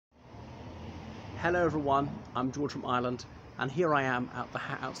Hello everyone, I'm George from Ireland, and here I am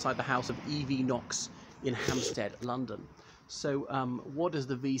outside the house of V Knox in Hampstead, London. So what does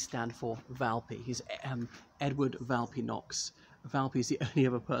the V stand for? Valpy. He's Edward Valpy Knox. Valpy is the only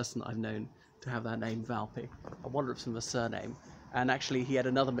other person I've known to have that name, Valpy. I wonder if it's from the surname. And actually he had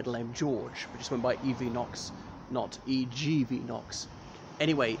another middle name, George, but just went by E.V. Knox, not E.G.V. Knox.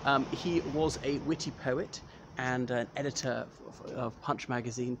 Anyway, he was a witty poet and an editor of Punch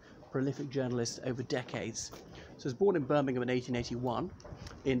magazine, prolific journalist over decades. So he was born in Birmingham in 1881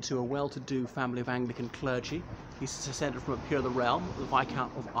 into a well-to-do family of Anglican clergy. He's descended from a peer of the realm, the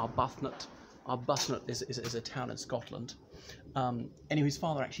Viscount of Arbuthnot. Arbuthnot is a town in Scotland. Anyway, his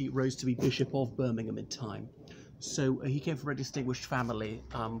father actually rose to be Bishop of Birmingham in time. So he came from a very distinguished family.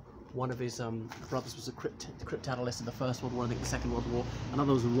 One of his brothers was a cryptanalyst in the First World War, I think the Second World War.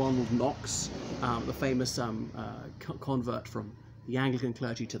 Another was Ronald Knox, the famous convert from the Anglican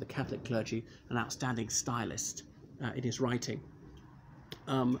clergy to the Catholic clergy, an outstanding stylist in his writing.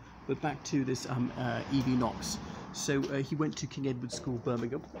 But back to this E.V. Knox. So he went to King Edward's School,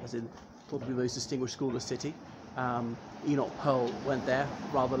 Birmingham, as in probably the most distinguished school in the city. Enoch Pearl went there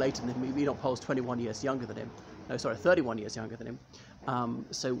rather later than him. Enoch Pearl's 21 years younger than him. No, sorry, 31 years younger than him.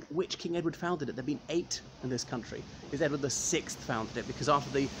 So which King Edward founded it? There have been 8 in this country. Is Edward VI founded it, because after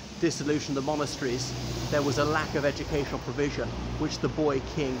the dissolution of the monasteries, there was a lack of educational provision, which the boy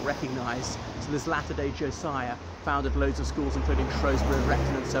king recognised. So this latter-day Josiah founded loads of schools, including Shrewsbury and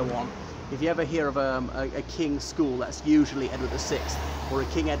Repton and so on. If you ever hear of a king's school, that's usually Edward VI, or a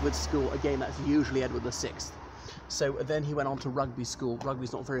King Edward school, again, that's usually Edward VI. So then he went on to Rugby School.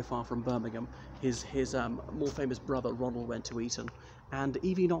 Rugby's not very far from Birmingham. His more famous brother, Ronald, went to Eton. And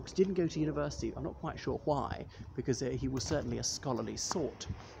E.V. Knox didn't go to university. I'm not quite sure why, because he was certainly a scholarly sort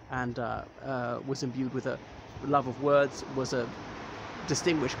and was imbued with a love of words, was a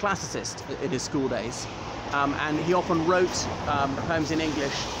distinguished classicist in his school days. And he often wrote poems in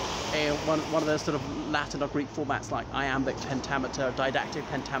English, one of those sort of Latin or Greek formats like iambic pentameter, didactic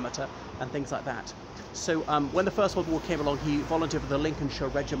pentameter, and things like that. So when the First World War came along, he volunteered for the Lincolnshire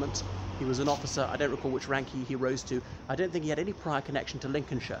Regiment. He was an officer. I don't recall which rank he rose to. I don't think he had any prior connection to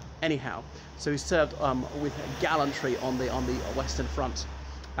Lincolnshire, anyhow. So he served with gallantry on the Western Front,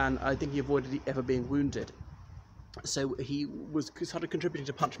 and I think he avoided ever being wounded. So he started contributing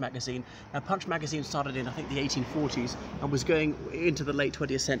to Punch magazine. Now Punch magazine started in, I think, the 1840s and was going into the late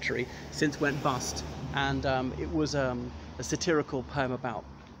 20th century, since went bust. And it was a satirical poem about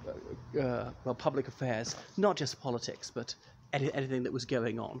well, public affairs, not just politics, but anything that was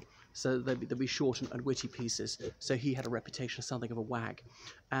going on. So there'd be short and witty pieces. So he had a reputation as something of a wag.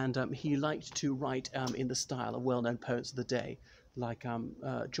 And he liked to write in the style of well-known poets of the day, like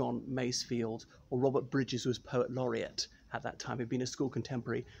John Masefield or Robert Bridges, who was poet laureate at that time. He'd been a school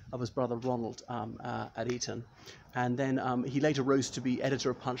contemporary of his brother Ronald at Eton. And then he later rose to be editor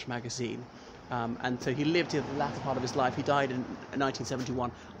of Punch magazine. And so he lived in the latter part of his life. He died in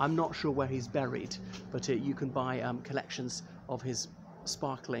 1971. I'm not sure where he's buried, but you can buy collections of his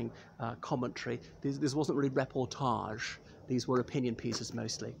sparkling commentary. This wasn't really reportage. These were opinion pieces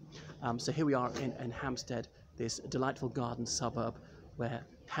mostly. So here we are in Hampstead, this delightful garden suburb where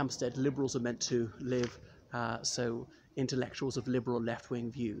Hampstead liberals are meant to live, so intellectuals of liberal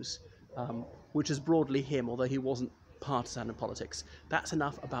left-wing views, which is broadly him, although he wasn't partisan in politics. That's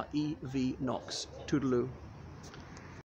enough about E.V. Knox. Toodaloo.